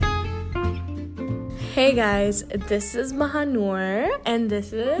Hey guys, this is Mahanur and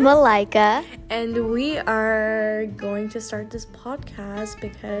this is Malaika. And we are going to start this podcast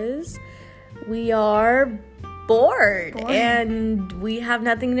because we are bored and we have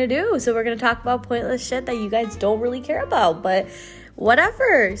nothing to do. So we're going to talk about pointless shit that you guys don't really care about, but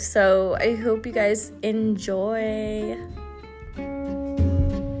whatever. So I hope you guys enjoy.